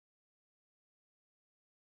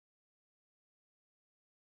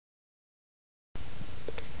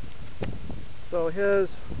So here's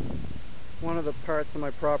one of the parts of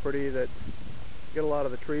my property that I get a lot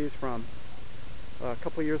of the trees from. A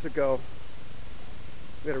couple years ago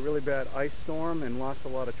we had a really bad ice storm and lost a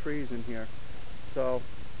lot of trees in here. So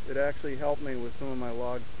it actually helped me with some of my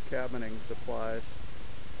log cabining supplies.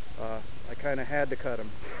 I kind of had to cut them.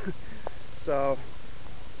 So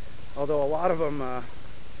although a lot of them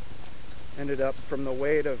ended up from the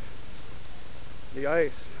weight of the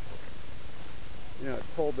ice, you know, it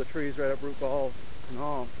pulled the trees right up root balls and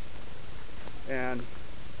all, and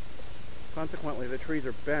consequently the trees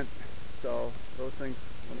are bent. So those things,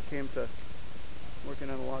 when it came to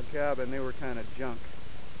working on a log cabin, they were kind of junk.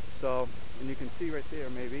 So, and you can see right there,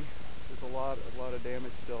 maybe there's a lot of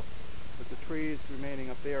damage still, but the trees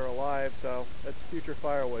remaining up there are alive, so that's future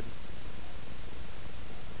firewood.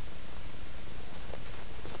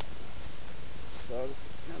 So this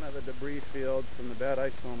is kind of the debris field from the bad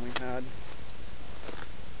ice storm we had.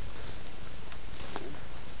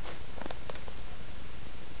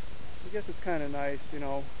 I guess it's kind of nice, you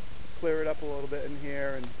know, clear it up a little bit in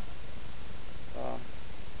here and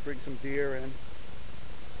bring some deer in.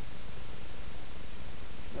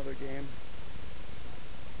 Another game.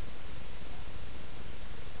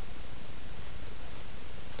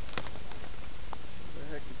 Where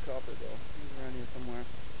the heck did Copper go? He's around here somewhere.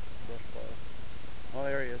 Brush pile. Oh,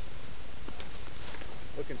 there he is.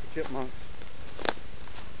 Looking for chipmunks.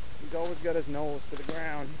 He's always got his nose to the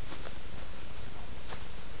ground.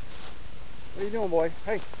 What are you doing, boy?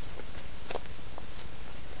 Hey!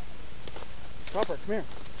 Copper, come here.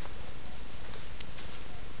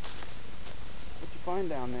 What'd you find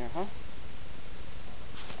down there, huh?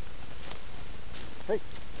 Hey!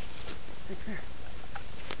 Hey, come here.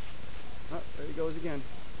 Oh, there he goes again.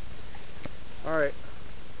 Alright.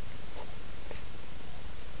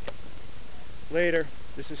 Later.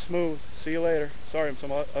 This is Smooth. See you later. Sorry I'm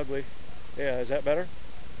so ugly. Yeah, is that better?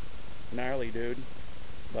 Gnarly, dude.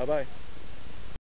 Bye-bye.